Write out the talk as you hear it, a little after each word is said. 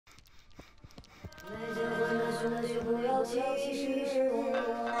真的就不要歧视我。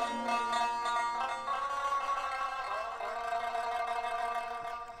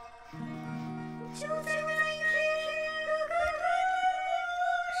就在那一天，哥哥对我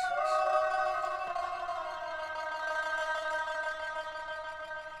说。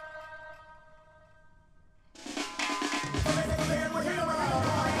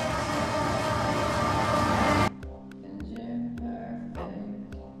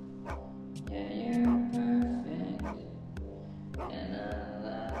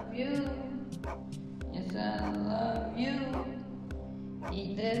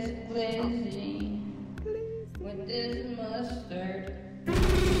Eat this glizzy with this mustard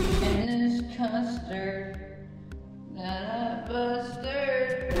and this custard that I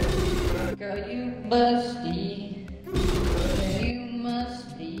busted. Girl, you busty, yeah, you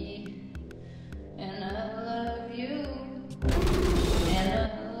musty, and I love you, and I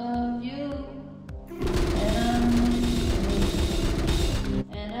love you, and I miss you,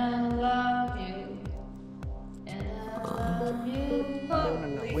 and I love you, and I love you.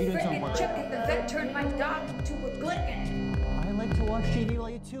 What are you doing so much? Check that the vet turned my dog into a glutton. I like to watch TV while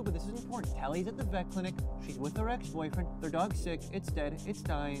you too, but this is important. Tallie's at the vet clinic. She's with her ex-boyfriend. Their dog's sick. It's dead. It's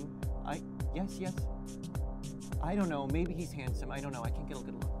dying. Yes. I don't know. Maybe he's handsome. I don't know. I can't get a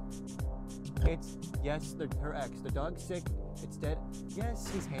good look. Yes, her ex. The dog's sick. It's dead. Yes,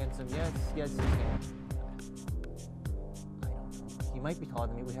 he's handsome. Yes, he's handsome. I don't know. He might be taller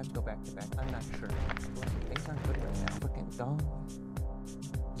than me. We have to go back to back. I'm not sure. Things aren't good right now. Freaking dog.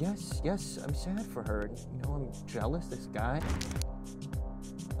 Yes, I'm sad for her. You know, I'm jealous, this guy.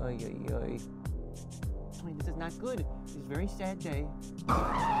 Ay. I mean, this is not good. It's a very sad day.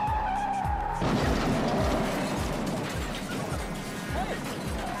 Hey!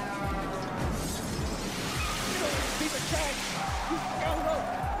 Piece of trash!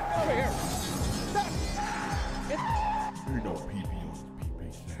 Over here! Stop! You know PP on the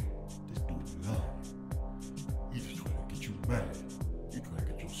PP thing. This dude's lying. He's just trying to get you mad. You're trying to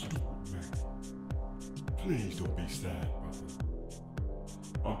get your stupid mad. Please don't be sad, brother.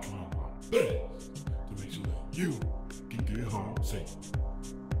 I'm trying my best to make sure that you can get home safe.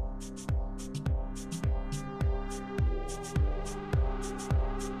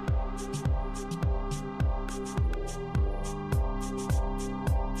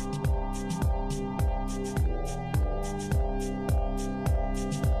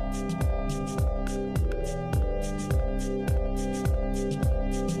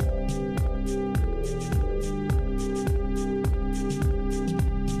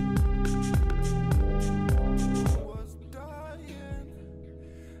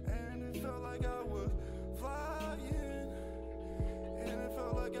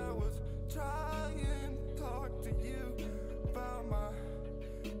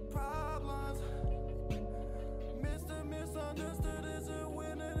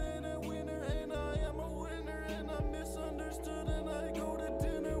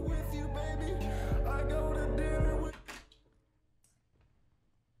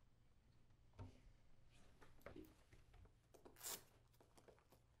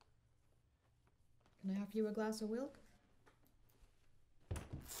 Can I offer you a glass of Wilk?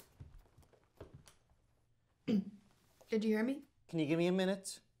 Did you hear me? Can you give me a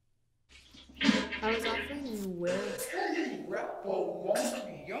minute? I was offering you Wilk.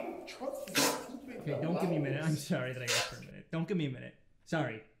 Okay, don't give me a minute. I'm sorry that I asked for a minute. Don't give me a minute.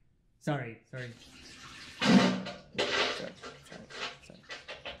 Sorry.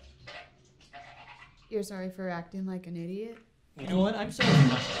 You're sorry for acting like an idiot? You know what? I'm sorry.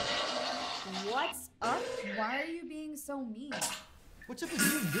 What's up? Why are you being so mean? What's up with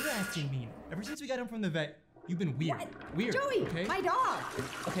you? You're acting mean. Ever since we got him from the vet, you've been weird. What? Weird. Joey, okay? my dog!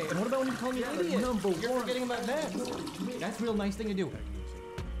 Okay, and what about when you call me an idiot? You're forgetting about that. That's a real nice thing to do.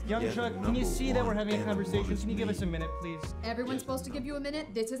 Young Chuck, can you see that we're having a conversation? Can you give us a minute, please? Everyone's supposed to give you a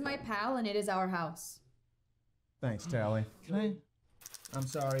minute. This is my pal, and it is our house. Thanks, Tallie. Can I? I'm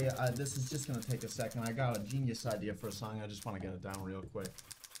sorry, this is just gonna take a second. I got a genius idea for a song. I just want to get it down real quick.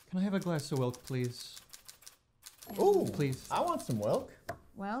 Can I have a glass of Wilk, please? Ooh, please. I want some Wilk.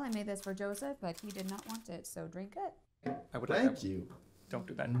 Well, I made this for Joseph, but he did not want it, so drink it. I would like Thank that. you. Don't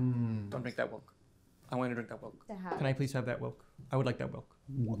do that. Don't drink that Wilk. I want to drink that Wilk. To have. Can I please have that Wilk? I would like that Wilk.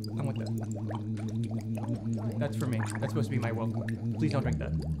 I want that. That's for me. That's supposed to be my Wilk. Please don't drink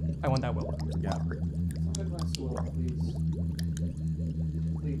that. I want that Wilk. Yeah. Have a glass of Wilk, please.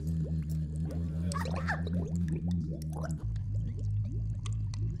 Please.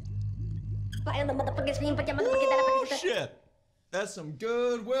 Oh, shit! That's some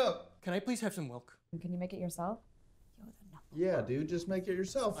good Wilk. Can I please have some Wilk? Can you make it yourself? You're the Yeah, dude, just make it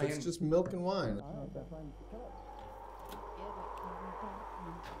yourself. I It's am- just milk and wine.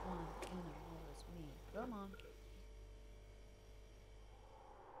 Come on.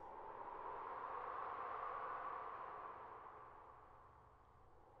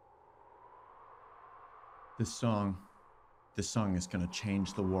 This song is gonna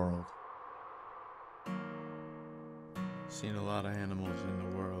change the world. Seen a lot of animals in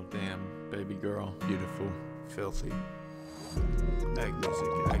the world. Damn, baby girl, beautiful, filthy. Ag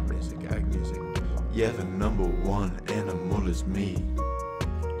music, ag music, ag music. Yeah, the number one animal is me.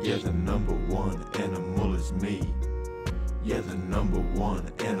 Yeah, the number one animal is me. Yeah, the number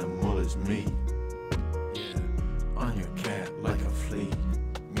one animal is me. Yeah, on your cat like a flea.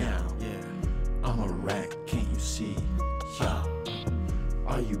 Meow. Yeah, I'm a rat, can't you see? Yeah.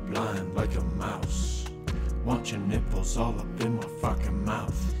 Are you blind like a mouse? Want your nipples all up in my fucking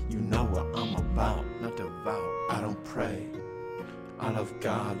mouth? You know what I'm about, not devout. I don't pray. I love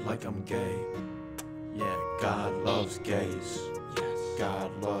God like I'm gay. Yeah, God loves gays. Yes,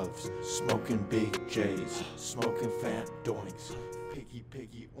 God loves smoking big J's, smoking fat doinks, piggy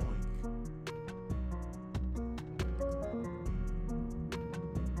piggy oink.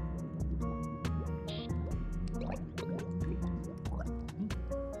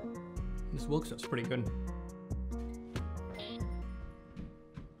 This Wilk stuff's pretty good.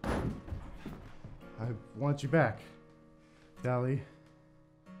 I want you back, Tallie.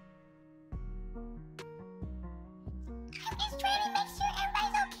 I'm just trying to make sure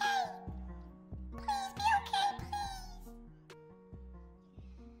everybody's okay. Please be okay, please.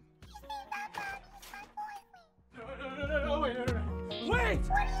 His name's not Bobby, he's my boyfriend. No, wait, no. Wait! What are you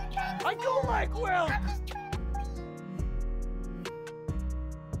trying to I don't like Wilk! I'm just